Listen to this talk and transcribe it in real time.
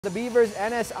The Beavers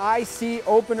NSIC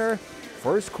opener,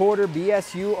 first quarter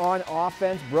BSU on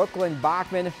offense. Brooklyn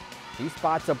Bachman, she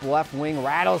spots up left wing,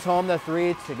 rattles home the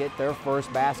three to get their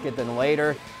first basket. Then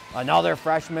later, another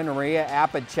freshman, Maria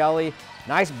Apicelli.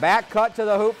 Nice back cut to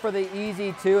the hoop for the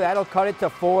easy two. That'll cut it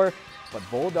to 4. But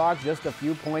Bulldogs just a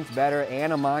few points better.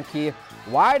 Anna Monkey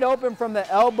wide open from the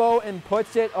elbow and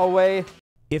puts it away.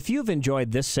 If you've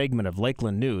enjoyed this segment of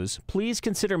Lakeland News, please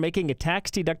consider making a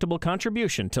tax-deductible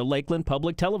contribution to Lakeland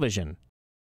Public Television.